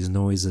there are these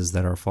noises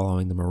that are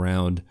following them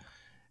around,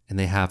 and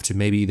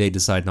maybe they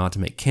decide not to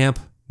make camp,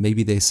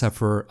 maybe they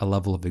suffer a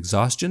level of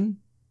exhaustion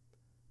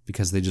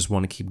because they just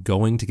want to keep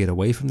going to get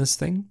away from this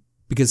thing.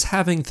 Because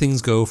having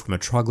things go from a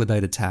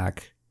troglodyte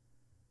attack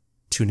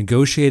to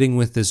negotiating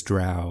with this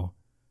drow,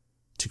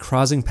 to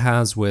crossing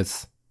paths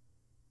with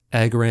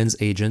Agaran's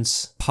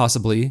agents,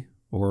 possibly,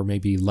 or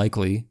maybe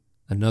likely,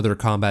 another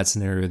combat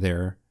scenario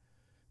there,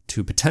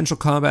 to a potential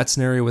combat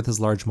scenario with this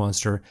large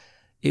monster,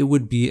 it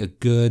would be a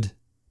good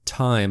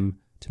time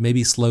to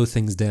maybe slow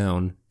things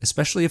down,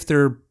 especially if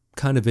they're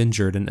kind of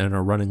injured and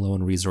are running low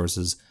on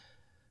resources,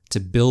 to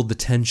build the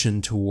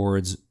tension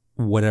towards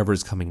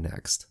whatever's coming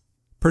next.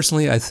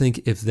 Personally, I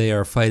think if they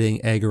are fighting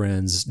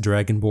Agaran's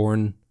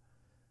Dragonborn,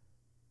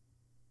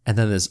 and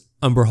then this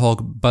Umber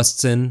Hulk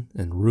busts in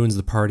and ruins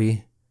the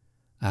party,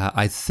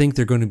 I think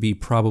they're going to be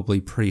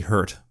probably pretty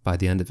hurt by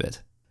the end of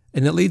it.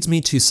 And it leads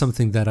me to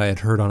something that I had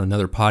heard on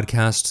another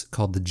podcast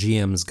called The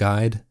GM's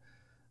Guide,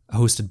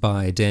 hosted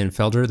by Dan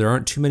Felder. There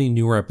aren't too many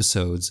newer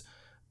episodes,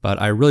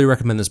 but I really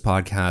recommend this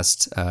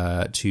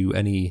podcast to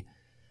any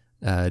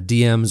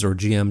DMs or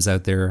GMs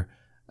out there.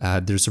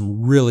 There's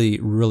some really,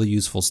 really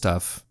useful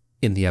stuff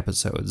in the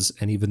episodes.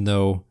 And even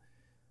though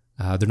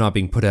they're not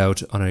being put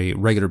out on a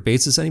regular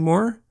basis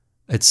anymore,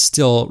 it's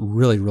still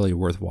really, really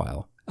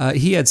worthwhile.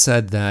 He had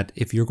said that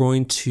if you're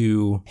going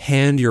to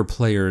hand your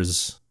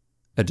players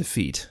a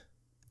defeat,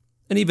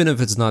 and even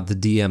if it's not the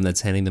DM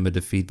that's handing them a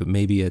defeat, but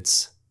maybe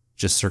it's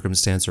just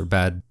circumstance or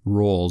bad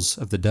rolls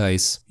of the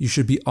dice, you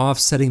should be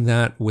offsetting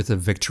that with a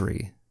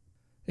victory.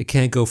 It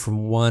can't go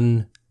from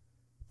one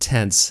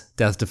tense,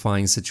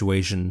 death-defying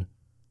situation,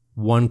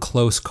 one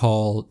close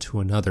call to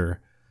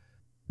another.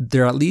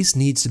 There at least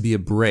needs to be a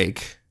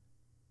break,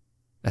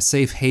 a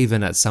safe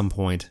haven at some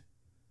point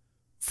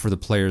for the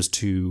players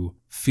to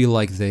feel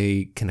like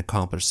they can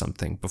accomplish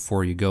something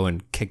before you go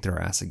and kick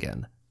their ass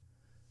again.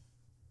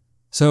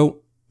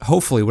 So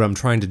hopefully what I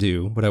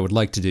would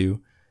like to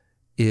do,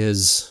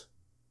 is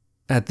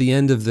at the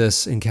end of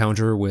this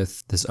encounter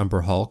with this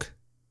Umber Hulk,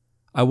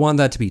 I want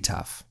that to be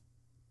tough.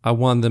 I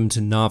want them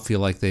to not feel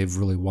like they've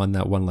really won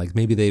that one. Like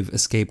maybe they've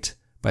escaped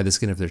by the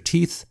skin of their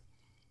teeth.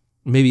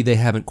 Maybe they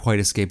haven't quite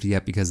escaped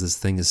yet because this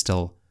thing is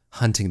still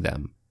hunting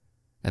them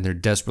and they're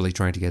desperately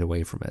trying to get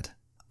away from it.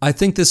 I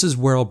think this is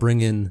where I'll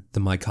bring in the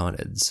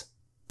Myconids.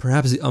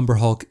 Perhaps the Umber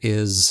Hulk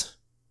is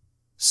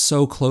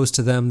so close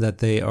to them that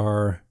they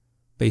are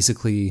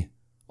basically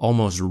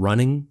almost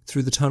running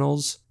through the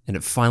tunnels, and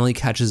it finally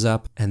catches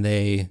up and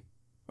they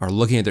are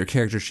looking at their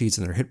character sheets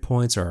and their hit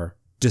points are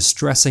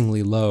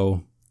distressingly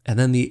low, and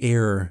then the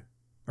air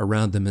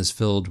around them is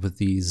filled with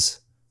these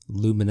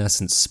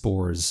luminescent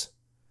spores.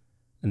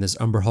 And this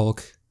Umber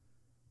Hulk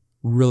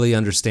really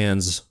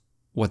understands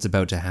what's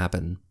about to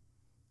happen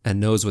and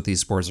knows what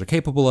these spores are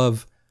capable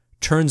of,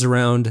 turns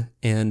around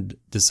and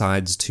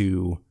decides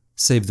to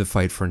save the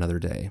fight for another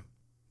day.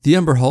 The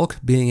Umber Hulk,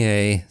 being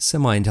a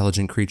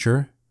semi-intelligent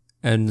creature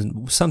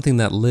and something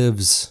that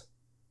lives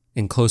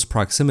in close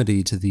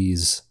proximity to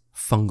these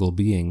fungal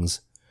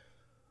beings,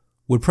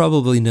 would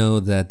probably know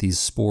that these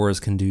spores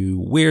can do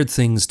weird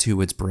things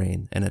to its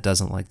brain, and it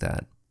doesn't like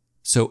that.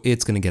 So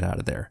it's going to get out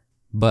of there.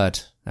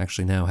 But,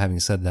 actually now, having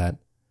said that,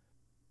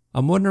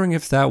 I'm wondering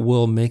if that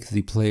will make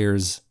the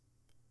players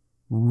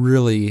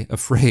really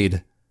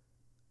afraid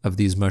of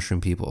these mushroom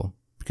people.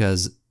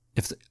 Because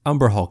if the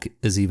Umber Hulk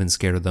is even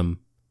scared of them,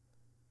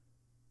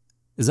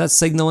 is that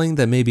signaling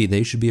that maybe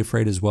they should be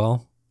afraid as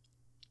well?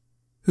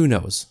 Who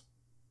knows?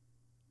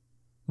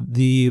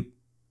 The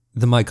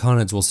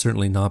Myconids will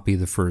certainly not be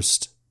the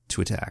first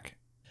to attack.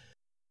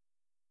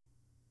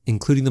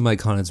 Including the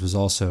Myconids was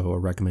also a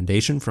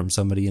recommendation from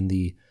somebody in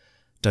the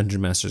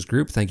Dungeon Masters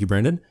group. Thank you,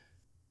 Brendan.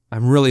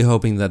 I'm really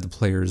hoping that the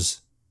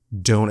players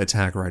don't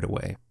attack right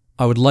away.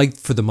 I would like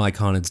for the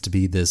Myconids to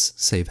be this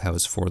safe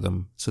house for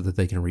them so that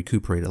they can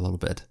recuperate a little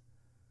bit.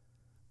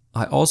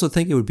 I also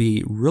think it would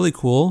be really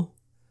cool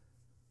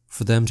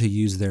for them to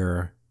use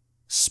their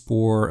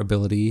spore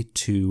ability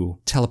to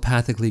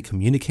telepathically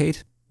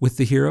communicate with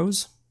the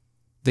heroes.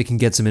 They can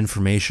get some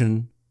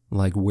information,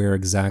 like where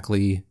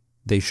exactly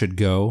they should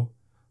go,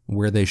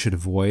 where they should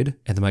avoid,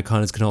 and the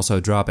Myconids can also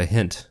drop a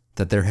hint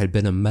that there had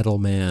been a metal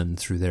man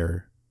through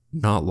there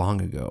not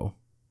long ago.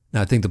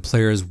 Now, I think the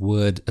players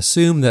would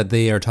assume that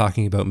they are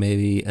talking about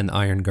maybe an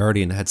Iron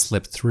Guardian had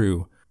slipped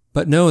through.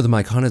 But no, the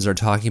Myconids are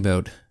talking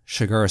about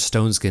Shagar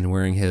Stoneskin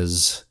wearing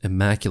his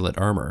immaculate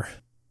armor.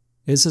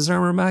 Is his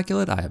armor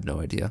immaculate? I have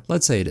no idea.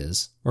 Let's say it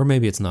is. Or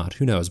maybe it's not.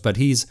 Who knows? But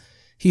he's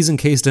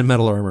encased in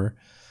metal armor,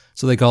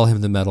 so they call him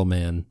the Metal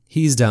Man.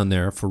 He's down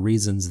there for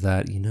reasons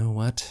that, you know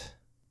what?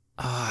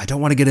 I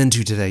don't want to get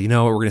into today. You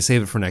know what? We're going to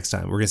save it for next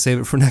time. We're going to save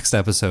it for next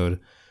episode,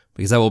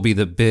 because that will be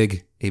a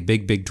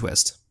big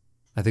twist.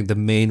 I think the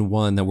main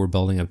one that we're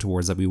building up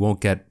towards that we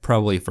won't get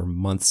probably for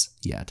months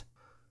yet.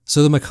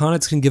 So the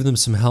Myconids can give them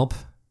some help,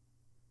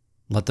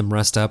 let them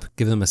rest up,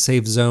 give them a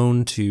safe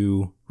zone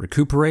to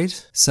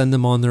recuperate, send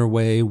them on their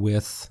way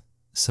with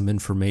some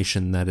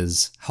information that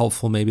is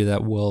helpful, maybe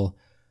that will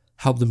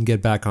help them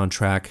get back on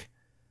track.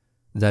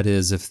 That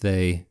is, if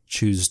they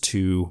choose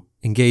to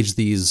engage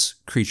these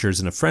creatures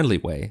in a friendly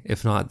way.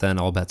 If not, then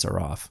all bets are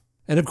off.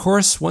 And of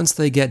course, once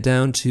they get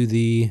down to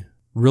the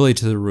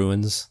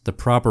ruins, the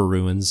proper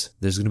ruins,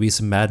 there's going to be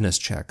some madness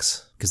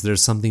checks, because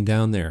there's something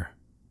down there.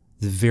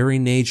 The very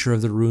nature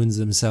of the ruins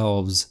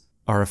themselves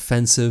are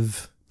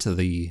offensive to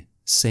the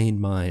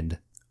sane mind.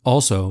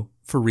 Also,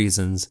 for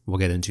reasons we'll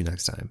get into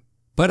next time.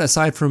 But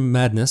aside from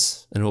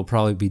madness, and it will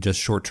probably be just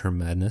short-term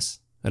madness,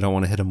 I don't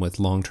want to hit them with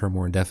long-term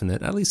or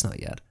indefinite, at least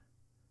not yet.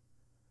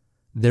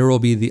 There will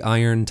be the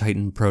Iron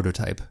Titan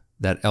prototype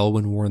that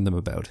Elwyn warned them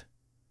about.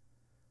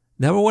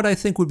 Now, what I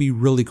think would be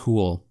really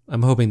cool,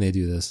 I'm hoping they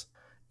do this,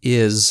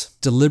 is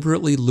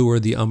deliberately lure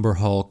the Umber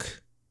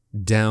Hulk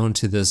down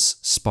to this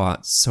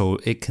spot so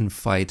it can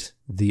fight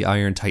the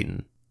Iron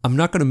Titan. I'm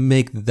not going to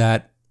make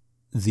that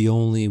the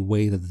only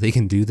way that they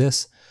can do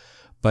this,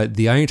 but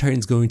the Iron Titan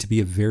is going to be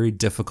a very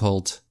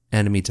difficult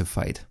enemy to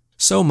fight.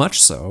 So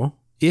much so,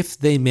 if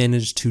they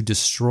manage to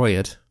destroy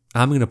it,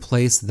 I'm going to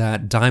place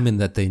that diamond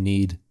that they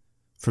need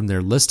from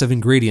their list of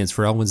ingredients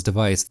for Elwyn's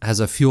device as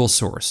a fuel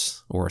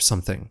source or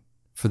something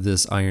for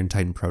this Iron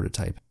Titan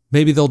prototype.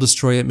 Maybe they'll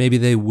destroy it. Maybe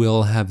they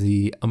will have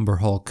the Umber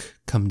Hulk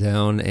come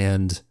down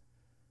and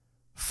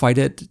fight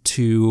it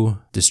to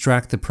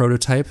distract the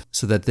prototype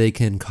so that they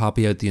can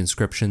copy out the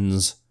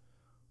inscriptions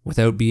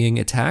without being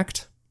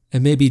attacked.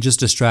 And maybe just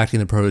distracting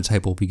the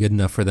prototype will be good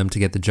enough for them to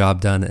get the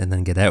job done and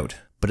then get out.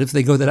 But if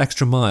they go that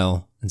extra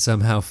mile and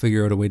somehow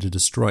figure out a way to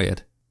destroy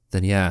it,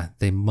 then yeah,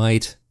 they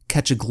might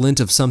catch a glint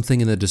of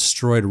something in the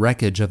destroyed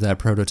wreckage of that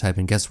prototype.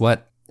 And guess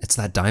what? It's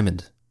that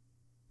diamond.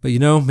 But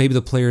maybe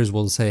the players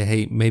will say,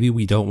 hey, maybe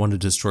we don't want to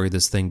destroy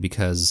this thing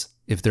because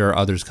if there are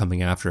others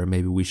coming after it,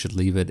 maybe we should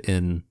leave it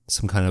in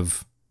some kind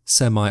of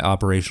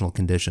semi-operational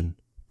condition.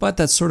 But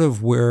that's sort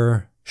of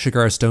where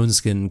Shigar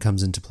Stoneskin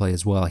comes into play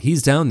as well.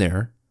 He's down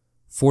there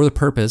for the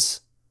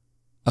purpose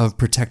of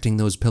protecting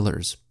those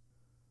pillars.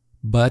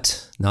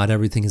 But not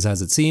everything is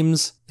as it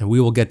seems, and we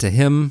will get to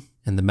him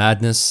and the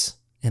madness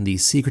and the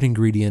secret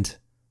ingredient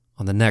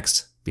on the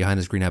next Behind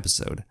the Screen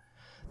episode.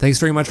 Thanks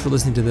very much for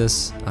listening to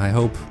this. I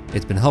hope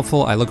it's been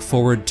helpful. I look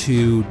forward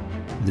to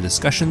the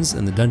discussions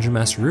in the Dungeon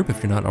Master group.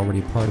 If you're not already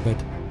a part of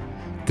it,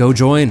 go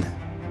join.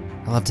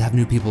 I love to have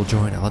new people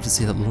join. I love to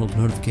see that little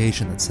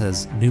notification that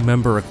says new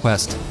member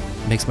request.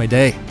 It makes my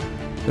day.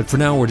 But for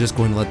now, we're just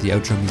going to let the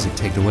outro music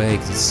take it away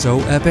because it's so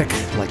epic.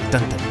 Like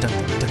dun dun dun